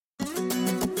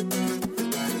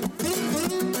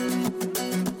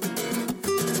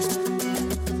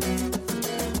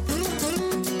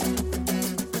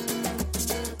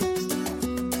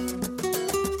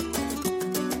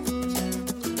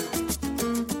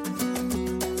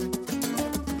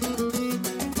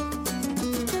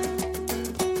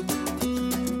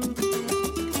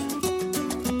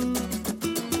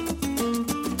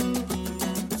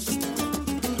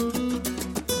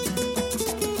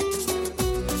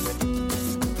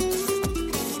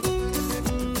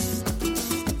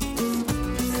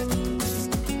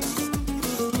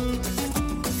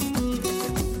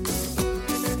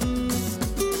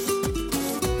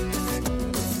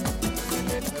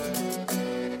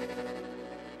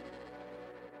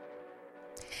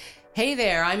Hey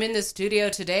there, I'm in the studio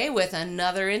today with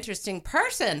another interesting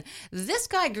person. This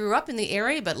guy grew up in the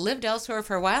area but lived elsewhere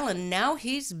for a while, and now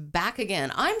he's back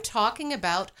again. I'm talking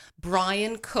about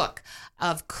Brian Cook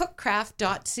of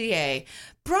cookcraft.ca.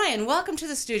 Brian, welcome to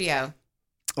the studio.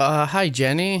 Hi,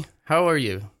 Jenny. How are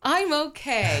you? I'm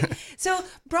okay. So,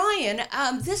 Brian,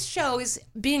 this show is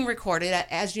being recorded,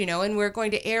 as you know, and we're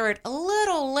going to air it a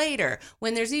little later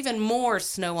when there's even more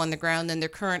snow on the ground than there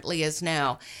currently is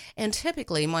now. And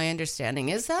typically, my understanding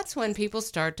is that's when people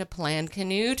start to plan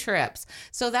canoe trips.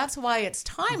 So that's why it's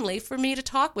timely for me to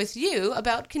talk with you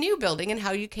about canoe building and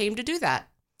how you came to do that.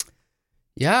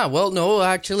 Yeah, well, no,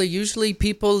 actually, usually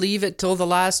people leave it till the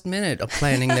last minute of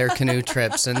planning their canoe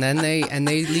trips, and then they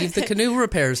leave the canoe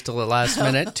repairs till the last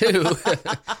minute too,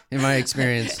 in my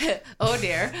experience. Oh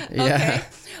dear. Yeah. Okay.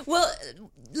 Well,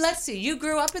 let's see. You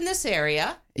grew up in this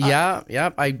area. Yeah.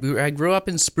 I grew up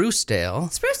in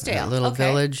Sprucedale. Sprucedale. A little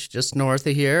village just north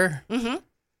of here. Mm-hmm.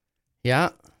 Yeah.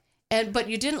 But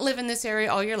you didn't live in this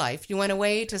area all your life. You went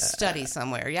away to study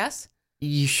somewhere, yes?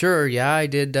 Sure. Yeah, I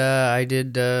did.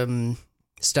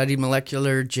 Studied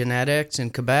molecular genetics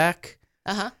in Quebec.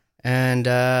 Uh-huh. And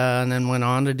then went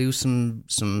on to do some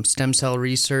stem cell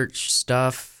research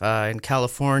stuff in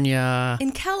California.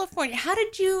 In California. How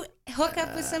did you hook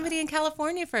up with somebody in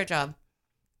California for a job?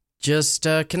 Just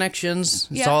connections.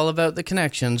 It's Yeah. all about the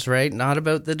connections, right? Not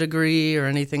about the degree or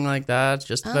anything like that. It's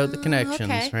just about the connections,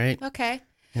 okay. right? Okay.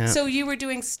 Yeah. So you were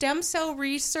doing stem cell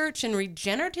research in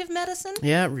regenerative medicine?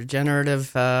 Yeah,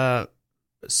 regenerative.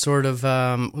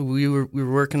 We were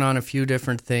working on a few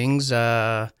different things.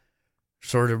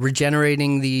 Sort of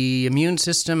regenerating the immune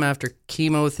system after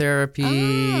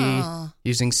chemotherapy,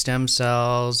 using stem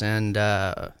cells, and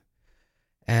a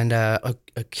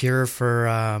cure for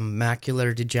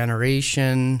macular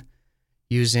degeneration,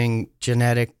 using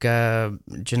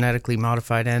genetically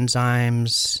modified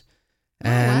enzymes,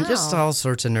 and just all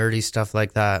sorts of nerdy stuff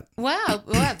like that. Wow,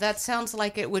 that sounds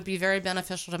like it would be very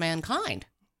beneficial to mankind.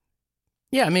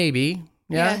 Yeah, maybe.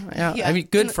 Yeah. I mean,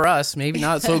 good for us. Maybe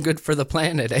not so good for the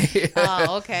planet, eh?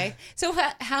 Oh, okay. So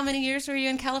how many years were you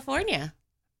in California?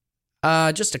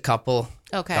 Just a couple.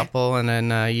 Okay. And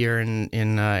then a year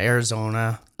in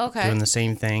Arizona. Okay. Doing the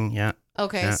same thing, yeah.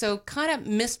 Okay, Yeah. so kind of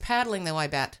missed paddling though, I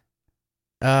bet.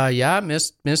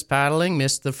 Missed paddling,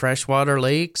 missed the freshwater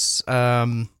lakes.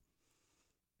 California,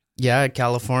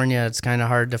 it's kind of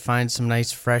hard to find some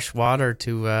nice fresh water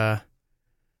to...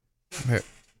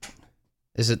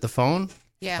 Is it the phone?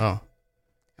 Yeah. Oh.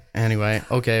 Anyway,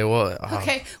 okay, well...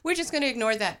 Okay, we're just going to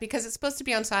ignore that because it's supposed to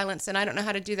be on silence, and I don't know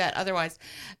how to do that otherwise.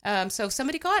 So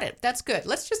somebody got it. That's good.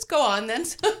 Let's just go on then.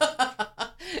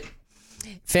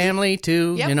 Family,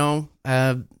 too, Yep.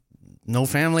 no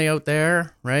family out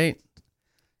there, right?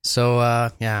 So,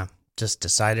 just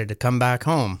decided to come back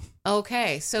home.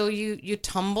 Okay, so you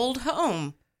tumbled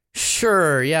home.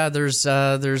 Sure, yeah, there's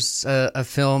a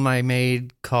film I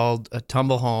made called A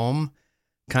Tumble Home,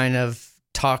 kind of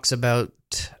talks about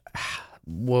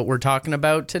what we're talking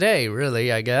about today,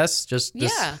 really, I guess. Just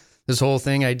this whole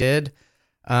thing I did,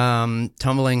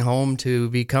 tumbling home to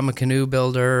become a canoe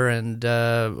builder and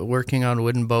working on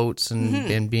wooden boats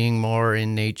and being more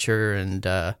in nature and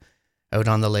out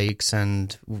on the lakes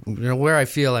and where I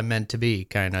feel I'm meant to be,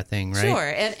 kind of thing, right?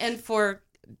 Sure, and for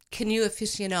canoe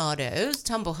aficionados,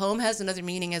 tumble home has another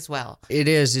meaning as well. It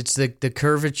is. It's the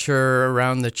curvature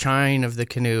around the chine of the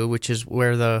canoe, which is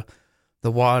where the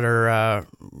water,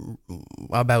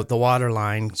 about the water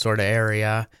line sort of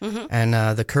area, and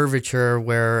the curvature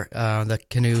where the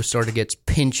canoe sort of gets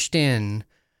pinched in.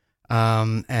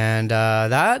 And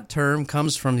that term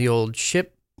comes from the old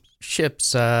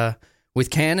ships with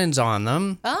cannons on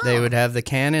them. Oh. They would have the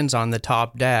cannons on the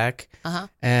top deck.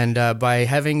 And by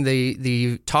having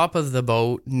the top of the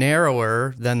boat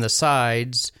narrower than the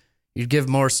sides, you'd give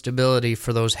more stability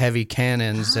for those heavy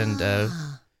cannons. And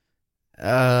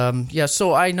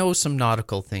so I know some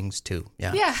nautical things too.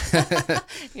 Yeah.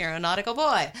 You're a nautical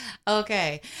boy.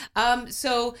 Okay.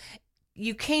 So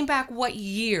you came back what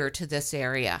year to this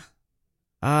area?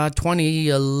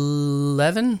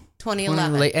 2011.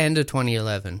 2011. End of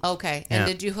 2011. Okay. And Yeah.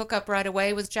 did you hook up right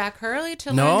away with Jack Hurley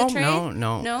to learn the trade?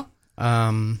 No.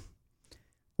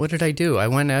 What did I do? I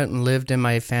went out and lived in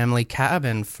my family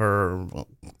cabin for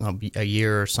a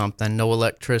year or something. No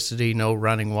electricity, no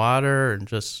running water, and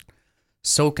just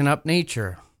soaking up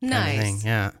nature. Kind of thing. Nice.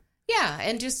 Yeah. Yeah,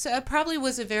 and just probably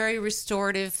was a very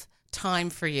restorative time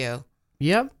for you.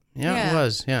 Yep. Yeah. It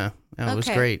was. Yeah. It was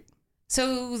Okay. great.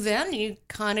 So then you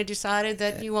kind of decided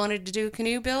that you wanted to do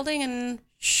canoe building and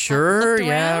Sure, looked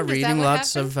yeah, around? Is that reading what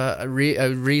lots happened? of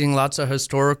reading lots of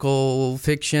historical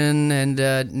fiction and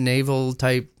naval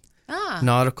type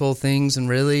nautical things, and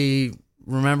really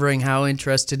remembering how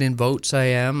interested in boats I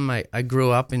am. I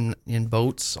grew up in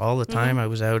boats all the time. I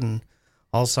was out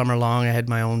all summer long. I had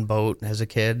my own boat as a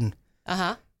kid.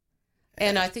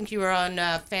 And I think you were on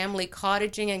family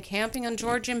cottaging and camping on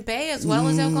Georgian Bay as well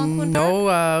as Algonquin Park?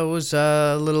 No, it was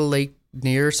a little lake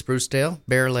near Sprucedale,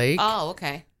 Bear Lake. Oh,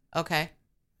 okay.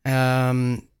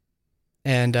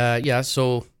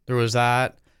 So there was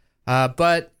that.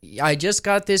 But I just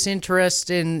got this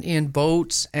interest in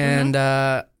boats, and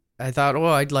I thought,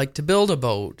 I'd like to build a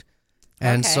boat.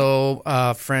 And so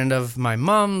a friend of my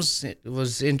mom's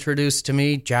was introduced to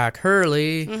me, Jack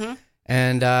Hurley,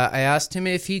 and I asked him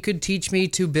if he could teach me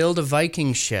to build a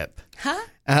Viking ship.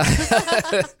 And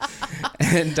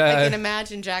I can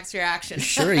imagine Jack's reaction.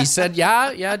 Sure, he said,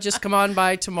 yeah, just come on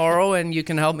by tomorrow and you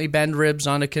can help me bend ribs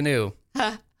on a canoe.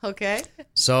 Okay.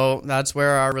 So that's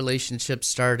where our relationship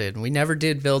started. We never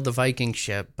did build the Viking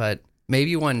ship, but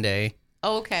maybe one day.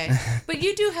 Okay. But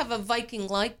you do have a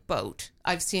Viking-like boat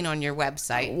I've seen on your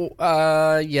website.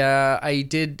 Yeah, I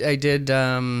did. I did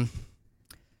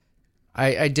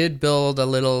build a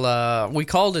little, we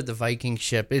called it the Viking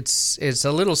ship. It's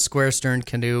a little square stern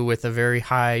canoe with a very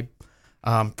high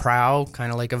prow,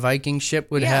 kind of like a Viking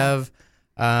ship would have,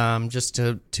 just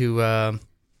to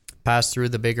pass through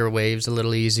the bigger waves a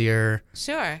little easier.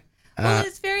 Sure. Well,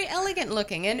 it's very elegant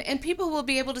looking, and people will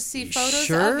be able to see photos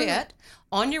of it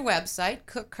on your website,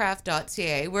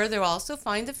 cookcraft.ca, where they'll also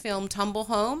find the film Tumble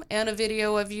Home and a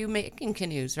video of you making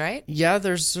canoes, right? Yeah,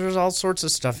 there's all sorts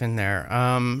of stuff in there.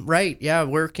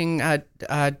 Working at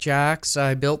Jack's,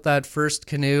 I built that first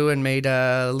canoe and made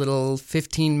a little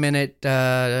 15-minute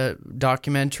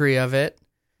documentary of it.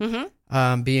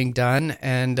 Being done,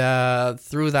 and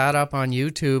threw that up on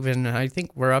YouTube, and I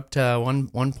think we're up to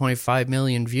 1.5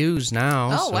 million views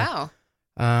now. Wow.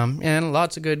 And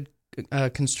lots of good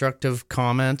constructive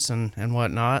comments and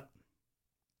whatnot.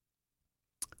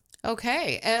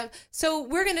 Okay, so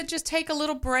we're going to just take a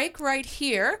little break right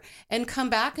here and come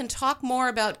back and talk more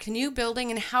about canoe building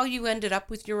and how you ended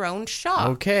up with your own shop.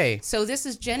 Okay. So this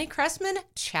is Jenny Cressman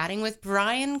chatting with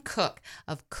Brian Cook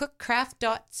of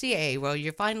cookcraft.ca, where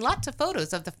you'll find lots of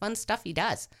photos of the fun stuff he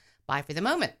does. Bye for the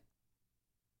moment.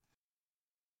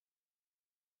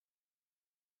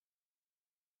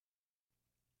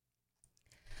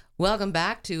 Welcome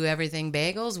back to Everything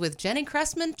Bagels with Jenny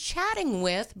Cressman chatting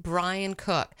with Brian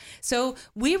Cook. So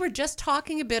we were just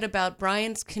talking a bit about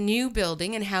Brian's canoe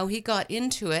building and how he got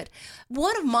into it.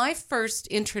 One of my first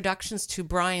introductions to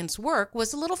Brian's work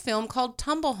was a little film called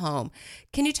Tumble Home.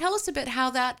 Can you tell us a bit how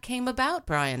that came about,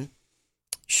 Brian?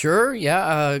 Sure,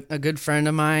 yeah. A good friend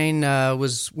of mine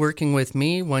was working with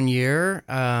me one year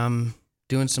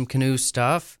doing some canoe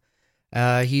stuff.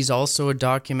 He's also a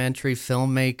documentary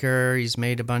filmmaker. He's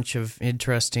made a bunch of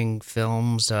interesting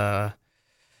films.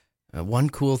 One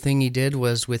cool thing he did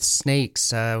was with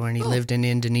snakes. When he lived in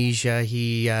Indonesia,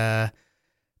 he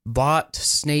bought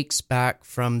snakes back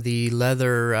from the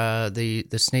leather, the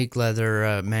snake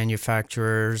leather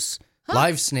manufacturers,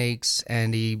 live snakes,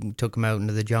 and he took them out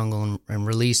into the jungle and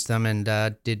released them and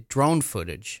did drone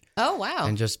footage. Oh, wow.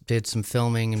 And just did some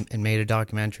filming and made a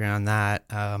documentary on that.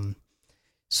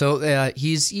 So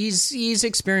he's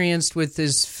experienced with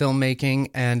his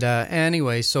filmmaking, and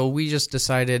anyway, so we just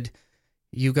decided,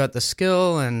 you got the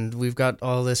skill, and we've got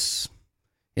all this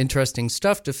interesting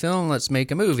stuff to film. Let's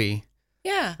make a movie.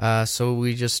 Yeah. So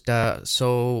we just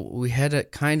so we had a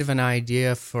kind of an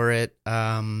idea for it.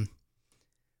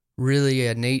 Really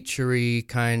a naturey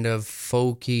kind of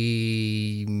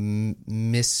folky,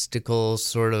 mystical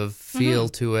sort of feel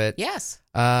to it. Yes.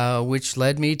 Which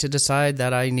led me to decide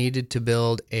that I needed to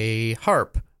build a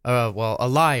harp. A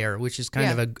lyre, which is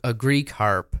kind of a Greek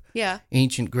harp. Yeah.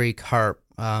 Ancient Greek harp.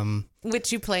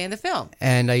 Which you play in the film.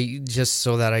 And I just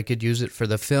so that I could use it for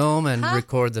the film and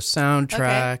record the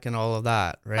soundtrack and all of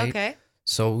that, right? Okay.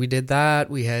 So we did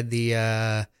that. We had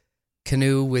the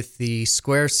canoe with the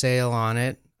square sail on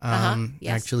it.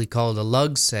 Actually called a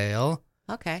lug sail.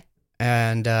 Okay.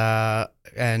 And at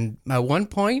one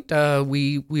point,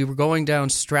 we were going down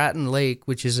Stratton Lake,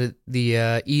 which is at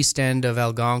the east end of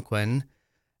Algonquin,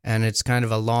 and it's kind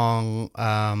of a long,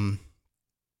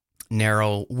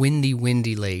 narrow,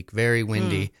 windy lake, very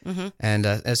windy. And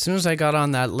as soon as I got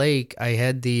on that lake, I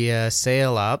had the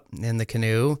sail up in the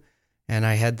canoe, and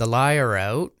I had the lyre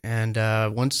out. And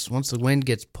once the wind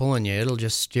gets pulling you, it'll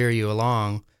just steer you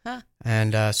along.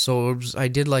 And so I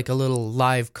did like a little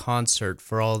live concert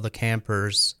for all the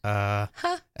campers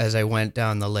as I went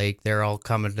down the lake. They're all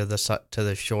coming to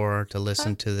the shore to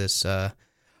listen to this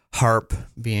harp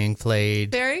being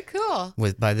played Very cool.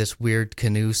 by this weird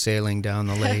canoe sailing down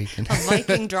the lake. A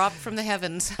Viking dropped from the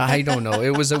heavens. I don't know.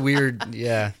 It was a weird,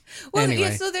 yeah. Well, anyway.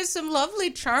 yeah, so there's some lovely,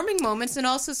 charming moments and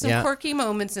also some quirky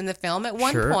moments in the film. At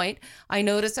one Sure. point, I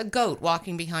noticed a goat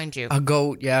walking behind you. A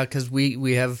goat, yeah, because we've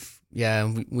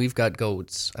got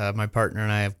goats. My partner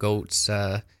and I have goats,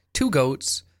 2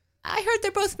 goats. I heard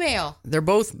they're both male. They're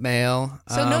both male.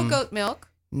 So no goat milk.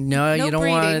 No, no you don't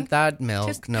breeding. want that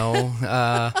milk. No.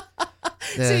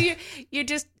 So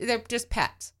they're just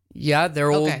pets. Yeah,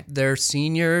 they're old. Okay. They're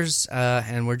seniors,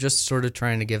 and we're just sort of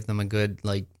trying to give them a good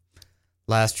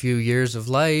last few years of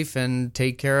life and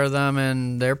take care of them.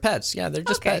 And they're pets. Yeah, they're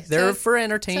just pets. They're for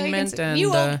entertainment. So and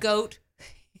you old goat.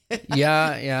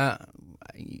 yeah.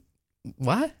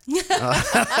 What?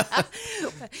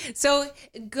 So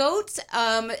goats,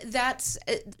 that's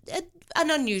an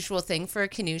unusual thing for a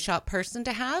canoe shop person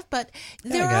to have, but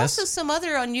there are also some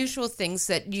other unusual things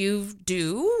that you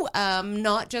do,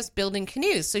 not just building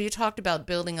canoes. So you talked about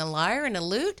building a lyre and a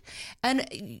lute, and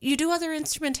you do other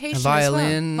instrumentation as well.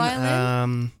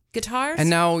 Violin, guitars. And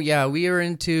now, we are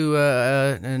into,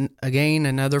 again,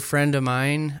 another friend of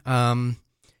mine,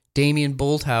 Damien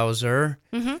Bolthauser,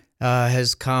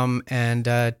 has come and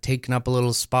taken up a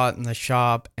little spot in the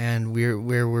shop, and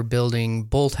we're building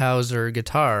Bolthauser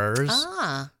guitars,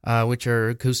 which are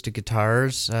acoustic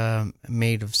guitars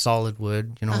made of solid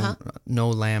wood,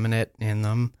 no laminate in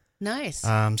them. Nice.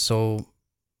 So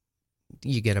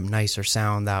you get a nicer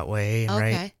sound that way,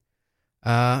 right?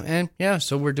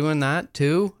 So we're doing that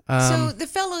too. So the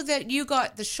fellow that you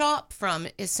got the shop from,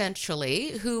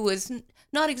 essentially, who was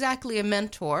not exactly a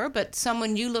mentor, but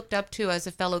someone you looked up to as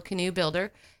a fellow canoe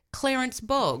builder, Clarence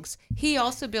Bogues. He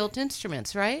also built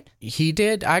instruments, right? He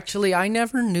did. Actually, I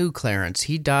never knew Clarence.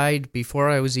 He died before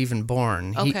I was even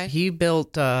born. Okay. He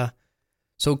built,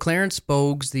 so Clarence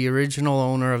Bogues, the original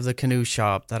owner of the canoe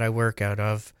shop that I work out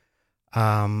of,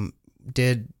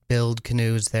 did build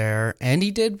canoes there, and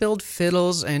he did build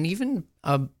fiddles, and even,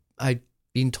 I've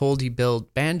been told he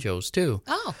built banjos too.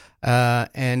 Oh.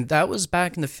 And that was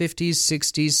back in the 50s,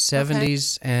 60s,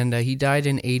 70s, and he died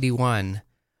in 81.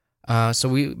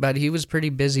 But he was pretty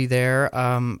busy there.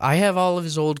 I have all of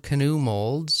his old canoe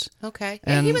molds. Okay.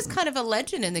 And he was kind of a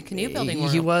legend in the canoe building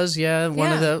world. He was,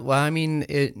 one of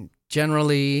the,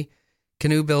 generally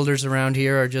canoe builders around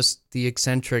here are just the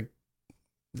eccentric,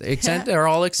 they're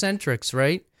all eccentrics,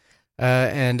 right?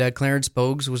 And Clarence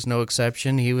Bogues was no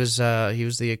exception. He was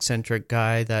the eccentric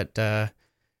guy that,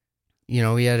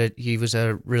 he was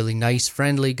a really nice,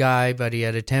 friendly guy, but he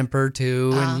had a temper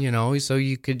too, and so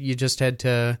you just had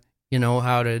to,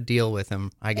 how to deal with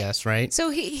him, I guess, right? So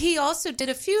he also did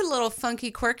a few little funky,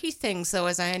 quirky things, though,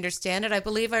 as I understand it. I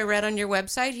believe I read on your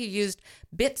website he used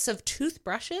bits of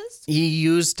toothbrushes. He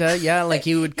used,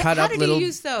 he would cut up little. How did he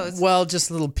use those? Well,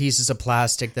 just little pieces of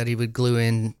plastic that he would glue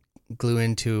into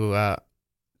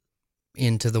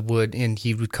the wood, and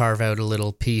he would carve out a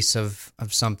little piece of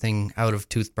something out of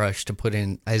toothbrush to put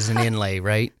in as an inlay,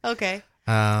 right? Okay.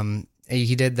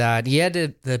 He did that. He had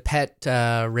the pet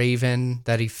raven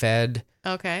that he fed.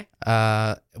 Okay.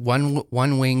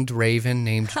 One-winged raven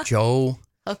named Joe.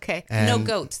 Okay. No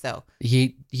goats, though.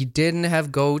 He didn't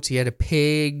have goats. He had a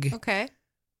pig. Okay.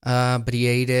 But he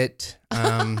ate it.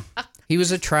 He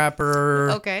was a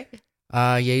trapper. Okay.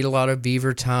 He ate a lot of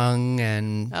beaver tongue,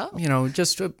 and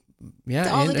just an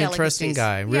interesting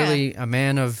guy. Really, a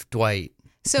man of Dwight.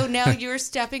 So now you're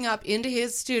stepping up into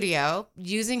his studio,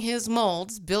 using his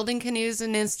molds, building canoes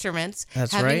and instruments,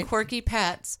 having quirky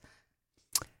pets.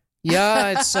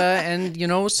 Yeah, it's and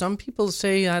some people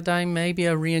say that I may be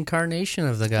a reincarnation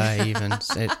of the guy. Even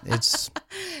it's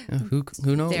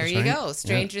who knows? There you right? go.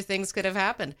 Stranger things could have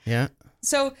happened. Yeah.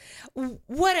 So,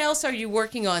 what else are you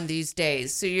working on these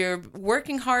days? So you're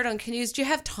working hard on canoes. Do you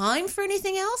have time for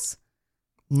anything else?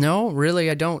 No, really,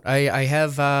 I don't. I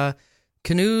have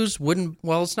canoes,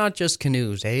 well, it's not just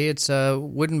canoes, it's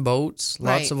wooden boats,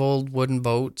 lots of old wooden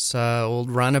boats, old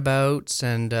runabouts,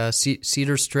 and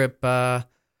cedar strip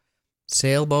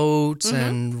sailboats,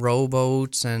 and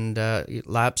rowboats, and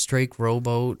lapstrake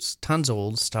rowboats, tons of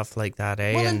old stuff like that,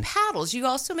 Well, and paddles. You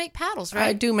also make paddles, right?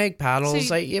 I do make paddles,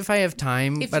 So if I have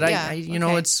time, but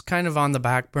it's kind of on the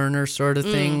back burner sort of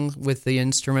thing with the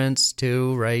instruments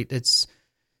too, right? It's,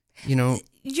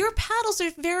 Your paddles are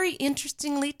very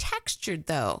interestingly textured,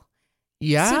 though.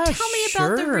 Yeah, so tell me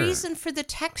about the reason for the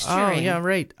texturing. Oh, yeah,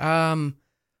 right.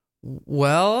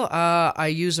 I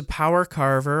use a power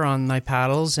carver on my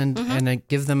paddles, and I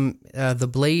give them, the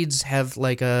blades have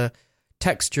like a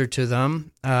texture to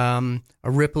them, a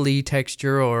ripply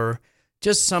texture, or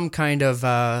just some kind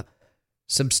of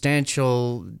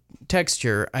substantial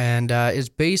texture, and is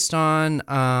based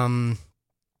on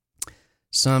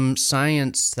some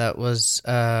science that was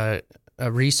a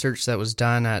research that was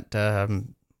done at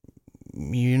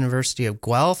University of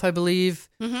Guelph, I believe,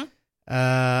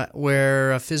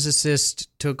 where a physicist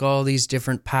took all these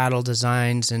different paddle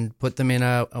designs and put them in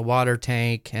a water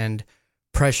tank and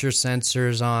pressure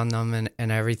sensors on them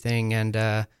and everything,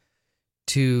 and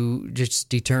to just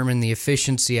determine the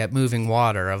efficiency at moving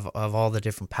water of all the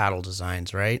different paddle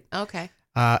designs, right? Okay.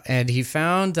 And he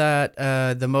found that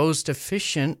the most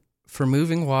efficient for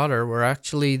moving water were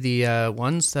actually the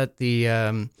ones that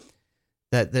the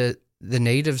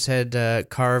natives had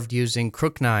carved using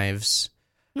crook knives,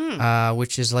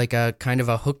 which is like a kind of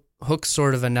a hook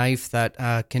sort of a knife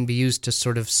that can be used to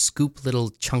sort of scoop little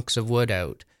chunks of wood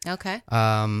out. Okay.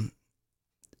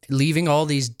 Leaving all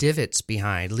these divots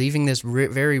behind, leaving this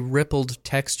very rippled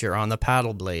texture on the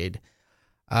paddle blade.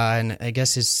 And I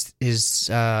guess his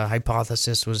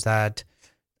hypothesis was that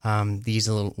these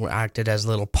acted as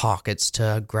little pockets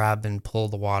to grab and pull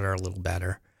the water a little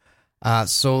better.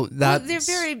 So that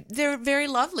they're very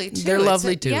lovely too. They're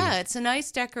lovely too. Yeah, it's a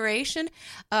nice decoration,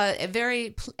 a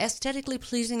very aesthetically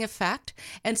pleasing effect,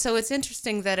 and so it's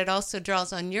interesting that it also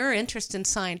draws on your interest in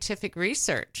scientific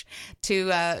research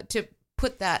to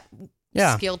put that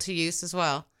skill to use as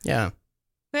well. Yeah.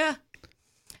 Yeah.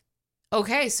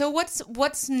 Okay, so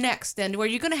what's next then? Were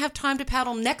you going to have time to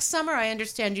paddle next summer? I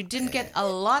understand you didn't get a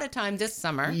lot of time this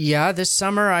summer. Yeah, this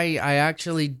summer I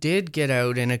actually did get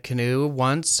out in a canoe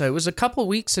once. It was a couple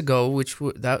weeks ago,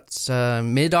 that's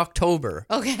mid-October.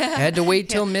 Okay. I had to wait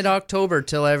till mid-October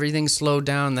till everything slowed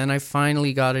down. Then I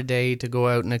finally got a day to go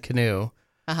out in a canoe.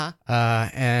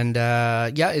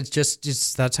 It's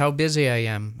just that's how busy I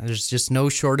am. There's just no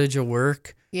shortage of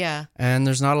work. Yeah. And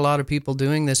there's not a lot of people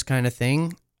doing this kind of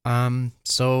thing.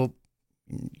 So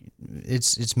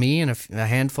it's me and a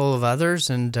handful of others,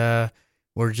 and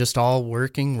we're just all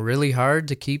working really hard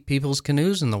to keep people's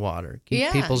canoes in the water,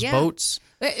 keep people's boats.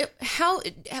 How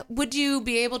would you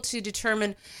be able to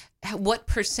determine what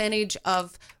percentage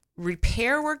of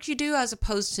repair work you do as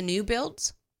opposed to new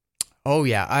builds? Oh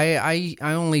yeah, I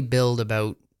only build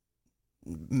about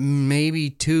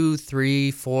maybe 2, 3,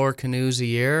 4 canoes a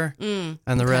year, and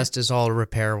the rest is all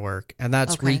repair work, and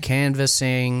that's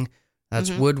recanvassing, that's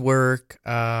woodwork,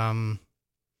 all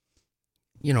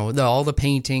the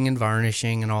painting and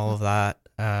varnishing and all of that.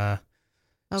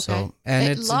 So,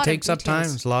 and it takes up time.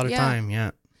 It's a lot of time. Yeah.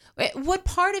 What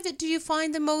part of it do you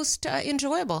find the most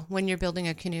enjoyable when you're building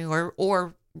a canoe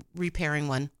or repairing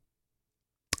one?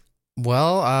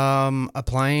 Well,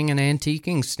 applying an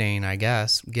antiquing stain, I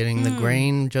guess, getting the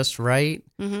grain just right,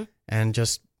 and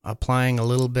just applying a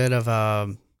little bit of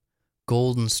a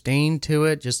golden stain to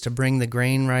it just to bring the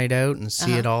grain right out and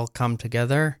see it all come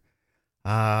together.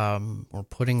 Or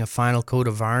putting a final coat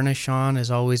of varnish on is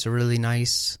always a really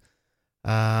nice,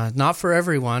 not for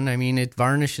everyone. I mean,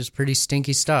 varnish is pretty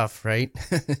stinky stuff, right?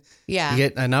 Yeah. You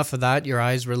get enough of that, your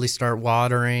eyes really start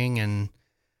watering, and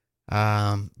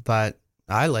but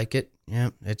I like it.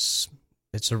 Yeah, it's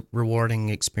a rewarding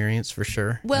experience for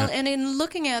sure. Well, and in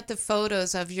looking at the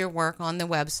photos of your work on the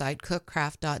website,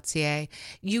 cookcraft.ca,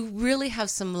 you really have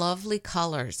some lovely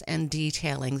colors and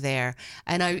detailing there.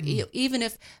 And even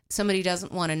if somebody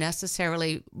doesn't want to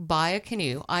necessarily buy a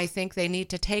canoe, I think they need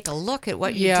to take a look at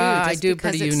what you do. Yeah, I do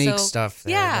pretty unique stuff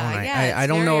there, don't I? Yeah, I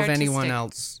don't know of anyone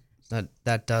else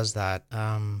that does that.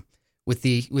 With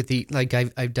the like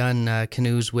I've done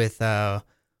canoes with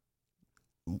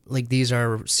like these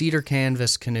are cedar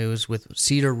canvas canoes with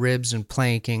cedar ribs and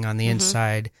planking on the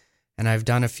inside, and I've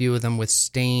done a few of them with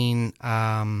stain,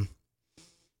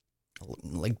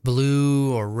 like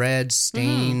blue or red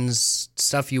stains,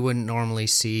 stuff you wouldn't normally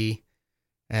see,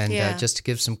 and just to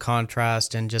give some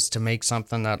contrast and just to make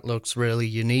something that looks really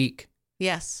unique.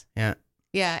 Yes. Yeah.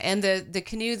 Yeah, and the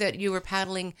canoe that you were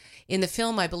paddling in the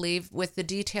film, I believe, with the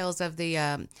details of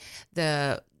the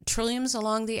trilliums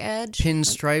along the edge,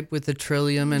 pinstripe with the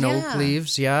trillium and oak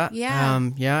leaves. Yeah.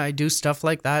 I do stuff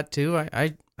like that too.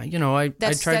 I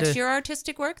That's your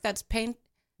artistic work. That's paint.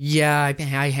 Yeah,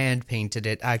 I hand painted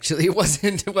it. Actually, it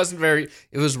wasn't very.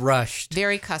 It was rushed.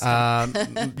 Very custom.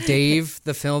 Dave,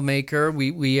 the filmmaker,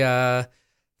 we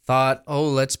thought,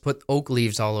 let's put oak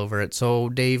leaves all over it. So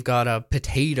Dave got a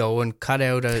potato and cut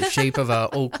out a shape of a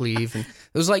oak leaf, and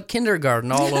it was like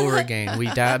kindergarten all over again. We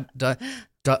dabbed the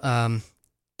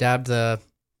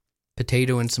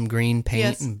potato in some green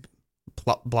paint and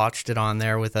blotched it on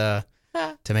there with to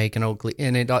make an oak leaf,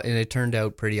 and it turned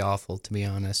out pretty awful, to be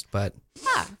honest. But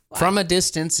from a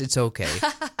distance, it's okay.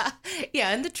 Yeah,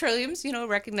 and the trilliums,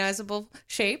 recognizable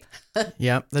shape.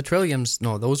 Yeah, the trilliums,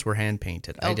 no, those were hand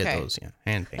painted. I did those,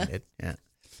 hand painted, yeah.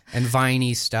 And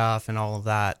viney stuff and all of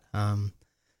that.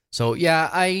 So, yeah,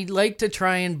 I like to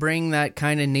try and bring that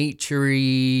kind of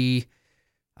naturey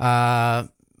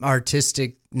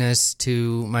artisticness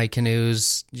to my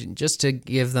canoes, just to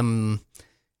give them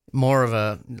more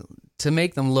of to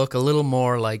make them look a little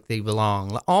more like they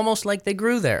belong, almost like they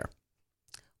grew there.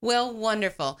 Well,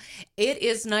 wonderful. It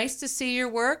is nice to see your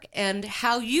work and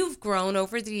how you've grown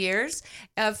over the years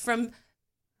from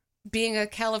being a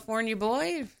California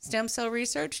boy, stem cell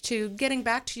research, to getting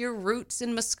back to your roots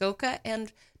in Muskoka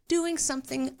and doing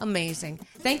something amazing.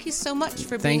 Thank you so much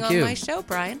for being on my show,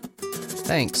 Brian.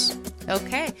 Thanks.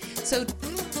 Okay, so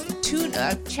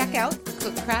check out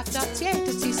cookcraft.ca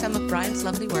to see some of Brian's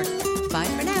lovely work. Bye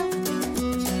for now.